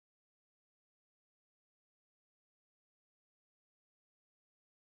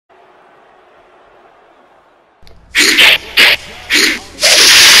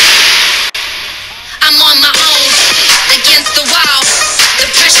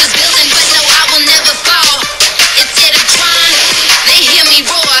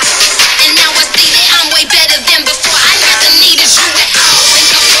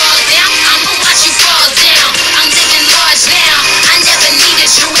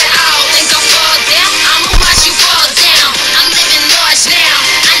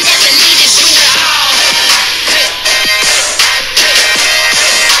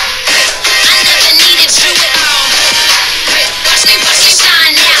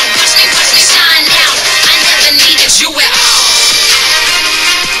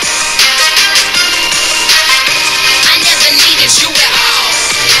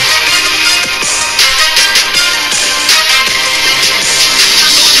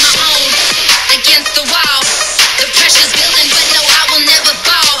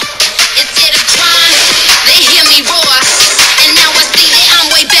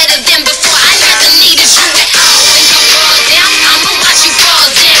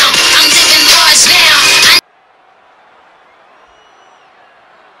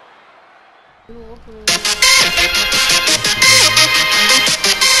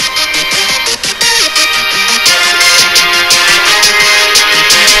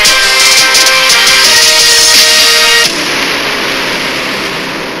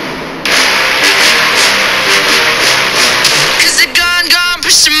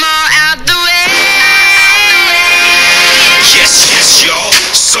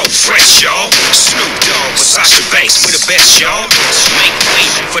Fresh, y'all. Snoop Dogg with Sasha with the best, y'all. Wait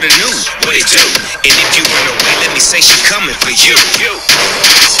for the new, what it do? And if you run away, let me say she coming for you.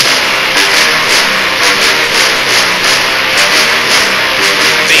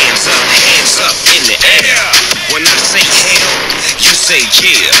 Hands up in the air. When I say hell, you say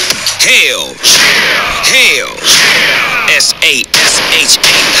yeah. Hell, hell,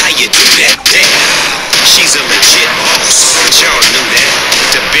 S-A-S-H-A. How you do that there? She's a legit boss, but y'all knew that.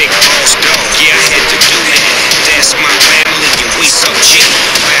 The big boss dog, yeah, I had to do that. That's my family and we so G.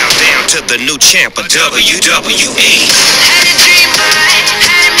 Bow down to the new champ of WWE. Had a dream, boy,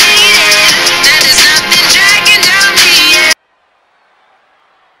 had a meeting. Now there's nothing dragging down me.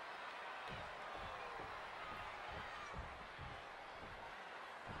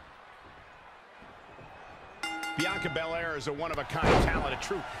 Bianca Belair is a one-of-a-kind talent, a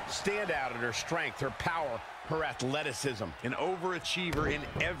true standout in her strength, her power, her athleticism. An overachiever in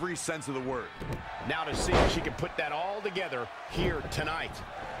every sense of the word. Now to see if she can put that all together here tonight.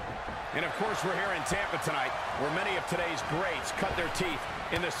 And of course, we're here in Tampa tonight, where many of today's greats cut their teeth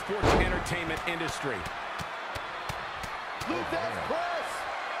in the sports entertainment industry. Luthez press.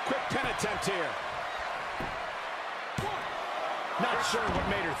 Quick pin attempt here. Not sure what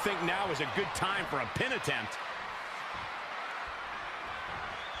made her think now is a good time for a pin attempt.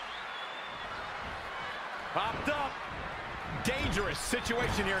 Popped up. Dangerous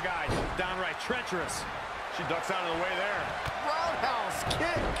situation here, guys. Downright treacherous. She ducks out of the way there. Roundhouse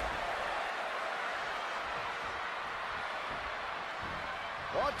kick.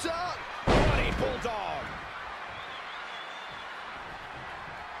 Watch out. Bloody bulldog.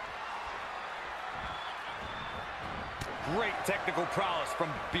 Great technical prowess from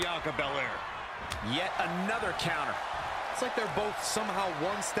Bianca Belair. Yet another counter. It's like they're both somehow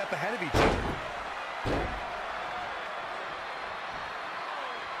one step ahead of each other.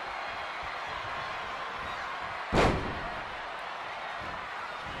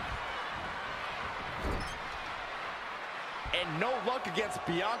 And no luck against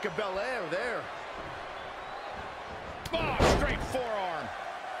Bianca Belair there. Oh, straight forearm.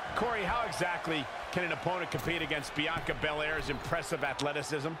 Corey, how exactly can an opponent compete against Bianca Belair's impressive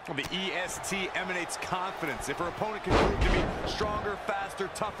athleticism? Well, the EST emanates confidence. If her opponent can prove to be stronger, faster,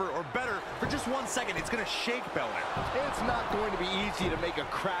 tougher, or better for just 1 second, it's going to shake Belair. It's not going to be easy to make a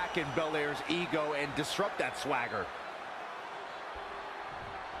crack in Belair's ego and disrupt that swagger.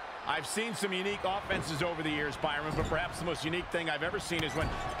 I've seen some unique offenses over the years, Byron, but perhaps the most unique thing I've ever seen is when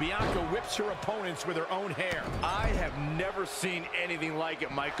Bianca whips her opponents with her own hair. I have never seen anything like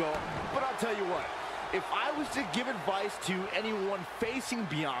it, Michael. But I'll tell you what, if I was to give advice to anyone facing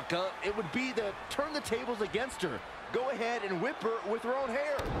Bianca, it would be to turn the tables against her. Go ahead and whip her with her own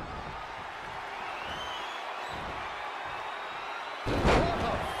hair.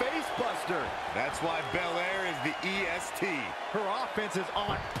 Buster. That's why Belair is the EST. Her offense is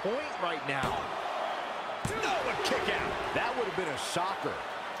on point right now. No, a kick out. That would have been a shocker.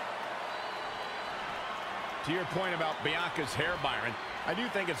 To your point about Bianca's hair, Byron, I do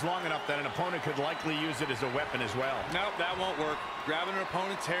think it's long enough that an opponent could likely use it as a weapon as well. Nope, that won't work. Grabbing an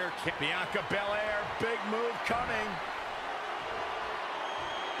opponent's hair. Bianca Belair, big move coming.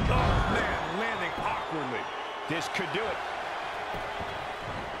 Oh, man, landing awkwardly. This could do it.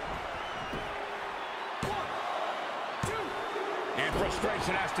 And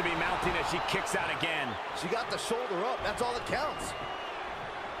frustration has to be mounting as she kicks out again. She got the shoulder up. That's all that counts.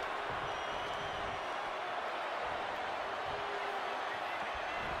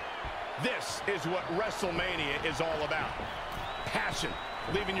 This is what Wrestlemania is all about. Passion,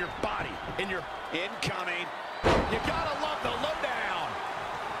 leaving your body in your incoming. You gotta love the lowdown.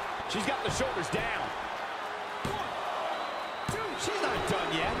 She's got the shoulders down. She's not done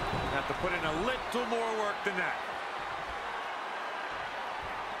yet. Have to put in a little more work than that.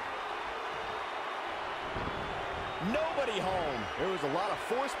 Nobody home. There was a lot of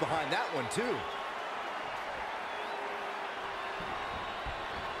force behind that one, too.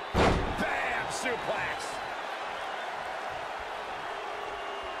 Bam! Suplex.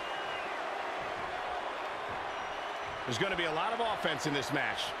 There's going to be a lot of offense in this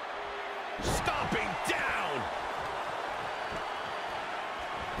match. Stomping down.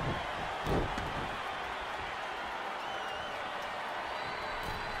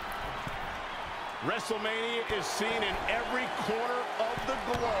 WrestleMania is seen in every corner of the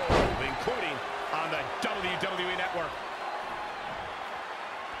globe, including on the WWE Network.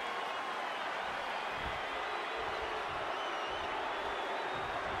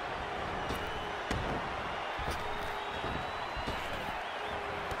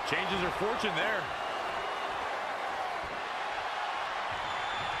 Changes her fortune there.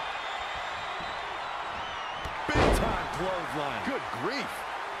 Big time clothesline. Good grief.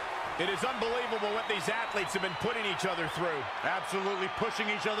 It is unbelievable what these athletes have been putting each other through. Absolutely pushing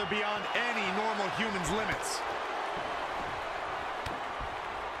each other beyond any normal human's limits.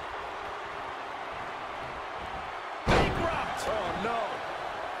 Bankrupt! Oh, no.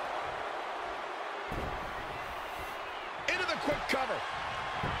 Into the quick cover.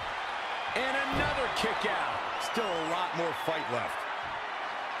 And another kick out. Still a lot more fight left.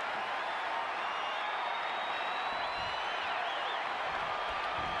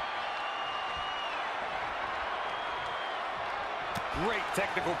 Great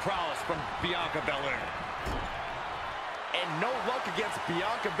technical prowess from Bianca Belair. And no luck against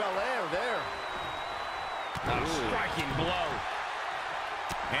Bianca Belair there. A striking blow.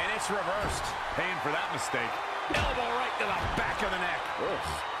 And it's reversed. Paying for that mistake. Elbow right to the back of the neck.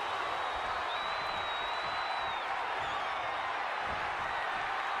 Ugh.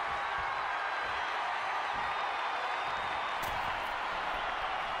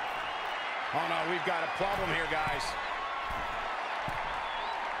 Oh no, we've got a problem here, guys.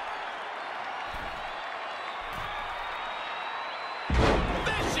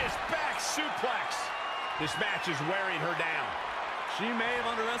 Vicious back suplex. This match is wearing her down. She may have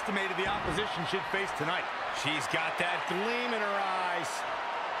underestimated the opposition she'd face tonight. She's got that gleam in her eyes.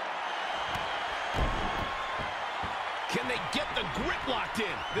 Can they get the grip locked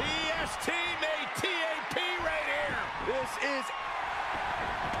in? The STMATAP right here. This is...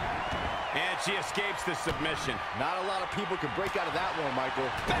 And she escapes the submission. Not a lot of people can break out of that one, Michael.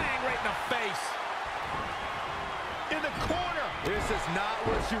 Bang right in the face. In the corner. This is not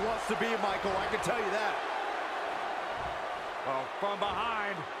where she wants to be, Michael. I can tell you that. Oh, from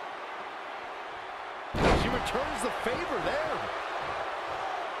behind. She returns the favor there.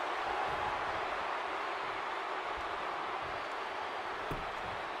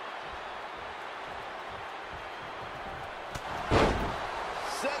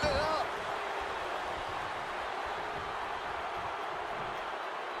 Set it up.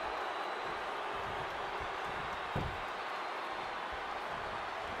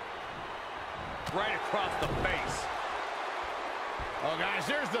 Right across the face. Oh, guys,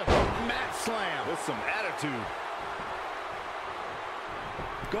 there's the mat slam. With some attitude.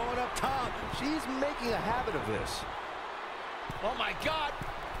 Going up top. She's making a habit of this. Oh, my God.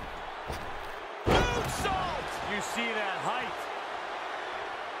 Moonsault. You see that height.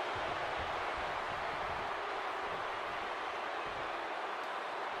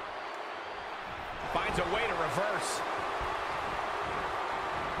 Finds a way to reverse.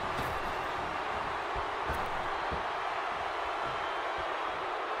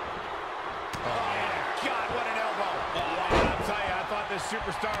 This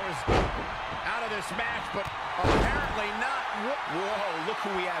superstar was out of this match, but apparently not. Whoa, look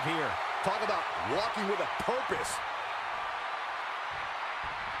who we have here. Talk about walking with a purpose.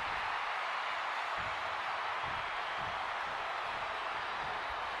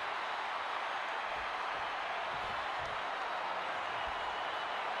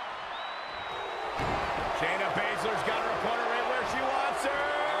 Shayna Baszler's got her opponent right where she wants her.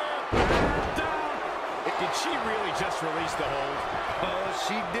 Down. Did she really just release the hold? Oh,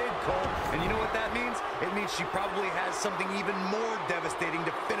 she did, Cole. And you know what that means? It means she probably has something even more devastating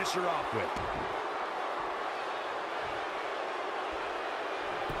to finish her off with.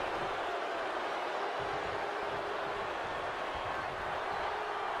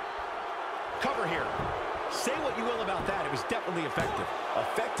 Cover here. Say what you will about that. It was definitely effective.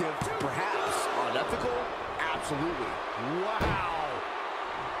 Effective, perhaps. Unethical, absolutely. Wow.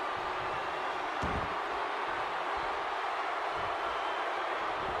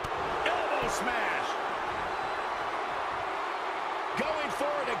 Smash. Going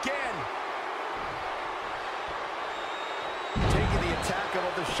for it again. Taking the attack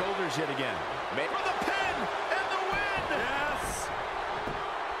above the shoulders yet again. For the pin and the win. Yes.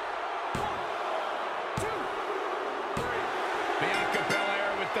 1, 2, 3. Bianca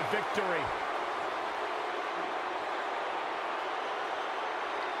Belair with the victory.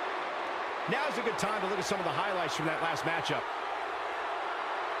 Now's a good time to look at some of the highlights from that last matchup.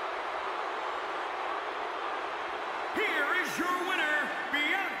 Here is your